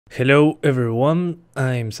Hello everyone,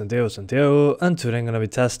 I'm Santiago, and today I'm gonna be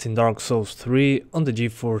testing Dark Souls 3 on the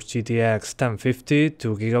GeForce GTX 1050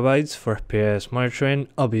 2GB for FPS monitoring.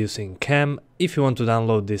 I'll be using CAM. If you want to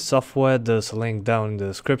download this software, there's a link down in the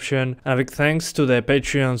description. And a big thanks to the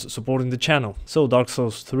Patreons supporting the channel. So Dark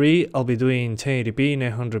Souls 3, I'll be doing 1080p,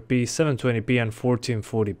 900p, 720p and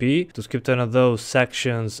 1440p. To skip to any of those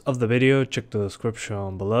sections of the video, check the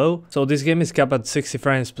description below. So this game is capped at 60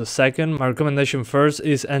 frames per second. My recommendation first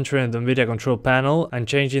is entering the NVIDIA control panel and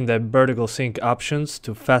changing the vertical sync options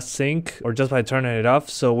to fast sync, or just by turning it off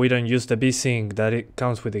so we don't use the V-sync that it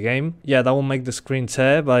comes with the game. Yeah, that will make the screen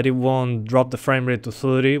tear, but it won't drop the frame rate to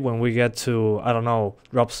 30 when we get to, I don't know,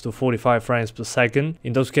 drops to 45 frames per second.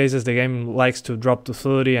 In those cases the game likes to drop to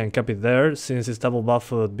 30 and keep it there since it's double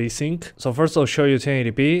buffered V-sync. So first I'll show you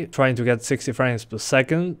 1080p, trying to get 60 frames per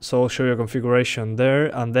second, so I'll show you a configuration there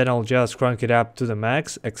and then I'll just crank it up to the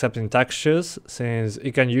max, except in textures, since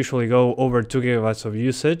it can usually go over 2 GB of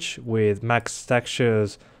usage with max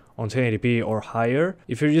textures on 1080p or higher.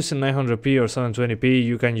 If you're using 900p or 720p,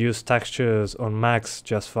 you can use textures on max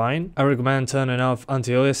just fine. I recommend turning off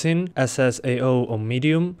anti-aliasing, SSAO on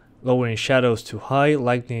medium, lowering shadows to high,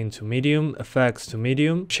 lighting to medium, effects to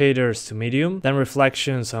medium, shaders to medium, then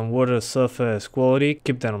reflections and water surface quality,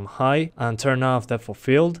 keep them on high, and turn off depth of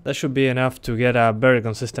field. That should be enough to get a very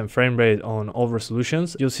consistent frame rate on all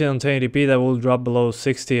resolutions. You'll see on 1080p that will drop below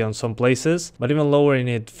 60 on some places, but even lowering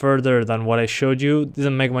it further than what I showed you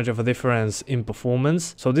didn't make much of a difference in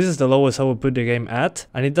performance. So this is the lowest I would put the game at,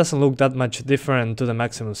 and it doesn't look that much different to the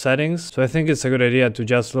maximum settings, so I think it's a good idea to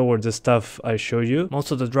just lower the stuff I showed you.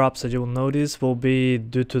 Most of the drops that you will notice will be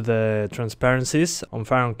due to the transparencies on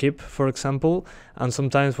fire and keep, for example, and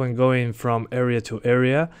sometimes when going from area to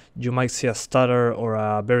area you might see a stutter or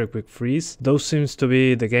a very quick freeze. Those seems to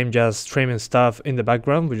be the game just trimming stuff in the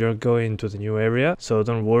background when you're going to the new area, so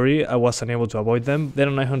don't worry, I wasn't able to avoid them. Then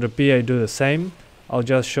on 900p I do the same. I'll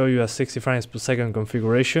just show you a 60 frames per second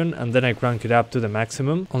configuration and then I crank it up to the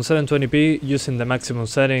maximum. On 720p, using the maximum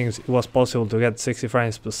settings, it was possible to get 60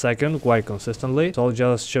 frames per second quite consistently. So I'll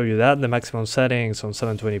just show you that, the maximum settings on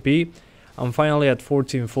 720p. And finally at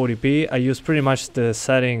 1440p, I use pretty much the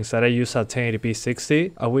settings that I use at 1080p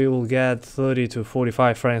 60. We will get 30 to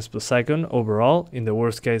 45 frames per second overall in the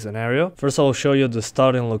worst case scenario. First I'll show you the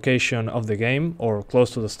starting location of the game, or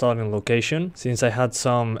close to the starting location, since I had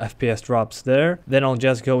some FPS drops there. Then I'll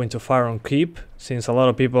just go into fire and keep, since a lot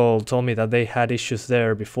of people told me that they had issues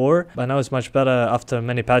there before, but now it's much better after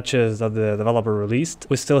many patches that the developer released.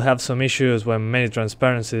 We still have some issues when many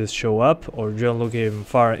transparencies show up or you're looking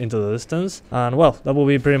far into the distance. And well, that will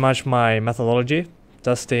be pretty much my methodology.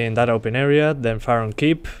 Testing that open area, then fire and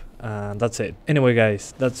keep, and that's it. Anyway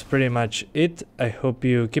guys, that's pretty much it. I hope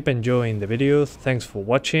you keep enjoying the video. Thanks for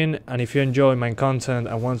watching, and if you enjoy my content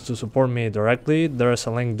and want to support me directly, there's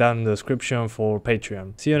a link down in the description for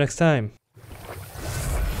Patreon. See you next time.